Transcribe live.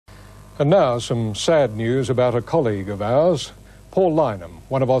And now some sad news about a colleague of ours. Paul Lyneham,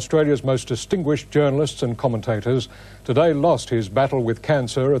 one of Australia's most distinguished journalists and commentators, today lost his battle with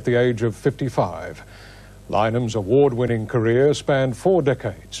cancer at the age of 55. Lyneham's award-winning career spanned 4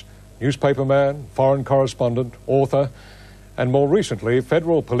 decades. Newspaperman, foreign correspondent, author, and more recently,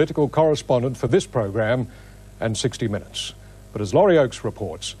 federal political correspondent for this program and 60 Minutes. But as Laurie Oakes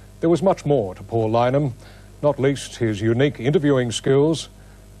reports, there was much more to Paul Lyneham, not least his unique interviewing skills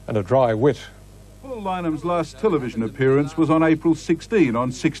and a dry wit. Paul Lynham's last television appearance was on April 16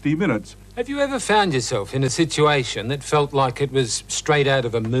 on 60 Minutes. Have you ever found yourself in a situation that felt like it was straight out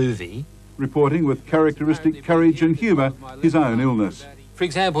of a movie? Reporting with characteristic courage and humour his own illness. For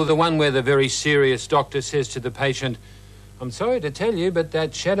example, the one where the very serious doctor says to the patient, "I'm sorry to tell you, but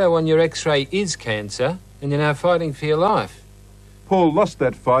that shadow on your x-ray is cancer, and you're now fighting for your life." Paul lost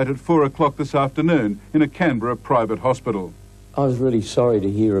that fight at 4 o'clock this afternoon in a Canberra private hospital. I was really sorry to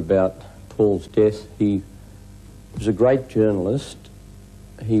hear about Paul's death. He was a great journalist.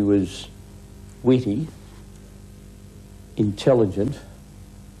 He was witty, intelligent,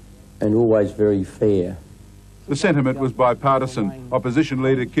 and always very fair. The sentiment was bipartisan. Opposition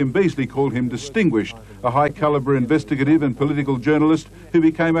leader Kim Beazley called him distinguished, a high-calibre investigative and political journalist who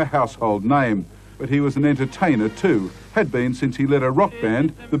became a household name. But he was an entertainer too, had been since he led a rock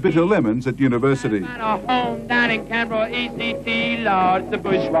band, the Bitter Lemons, at university.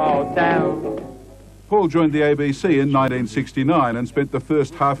 Paul joined the ABC in 1969 and spent the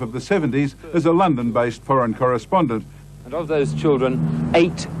first half of the 70s as a London-based foreign correspondent. And of those children,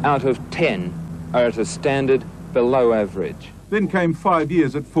 8 out of 10 are at a standard below average. Then came 5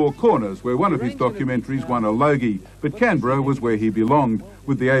 years at Four Corners, where one of his documentaries won a Logie. But Canberra was where he belonged.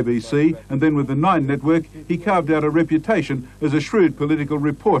 With the ABC and then with the Nine Network, he carved out a reputation as a shrewd political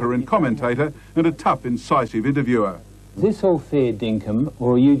reporter and commentator and a tough, incisive interviewer. Is this all fair dinkum,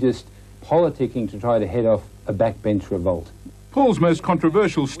 or are you just politicking to try to head off a backbench revolt? Paul's most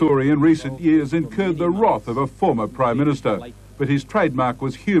controversial story in recent years incurred the wrath of a former Prime Minister. But his trademark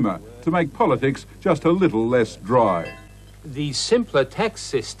was humour, to make politics just a little less dry. The simpler tax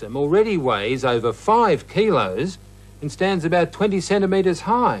system already weighs over 5 kilos and stands about 20 centimetres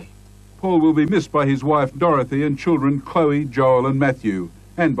high. Paul will be missed by his wife Dorothy and children Chloe, Joel and Matthew,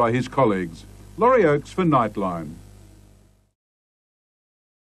 and by his colleagues. Laurie Oakes for Nightline.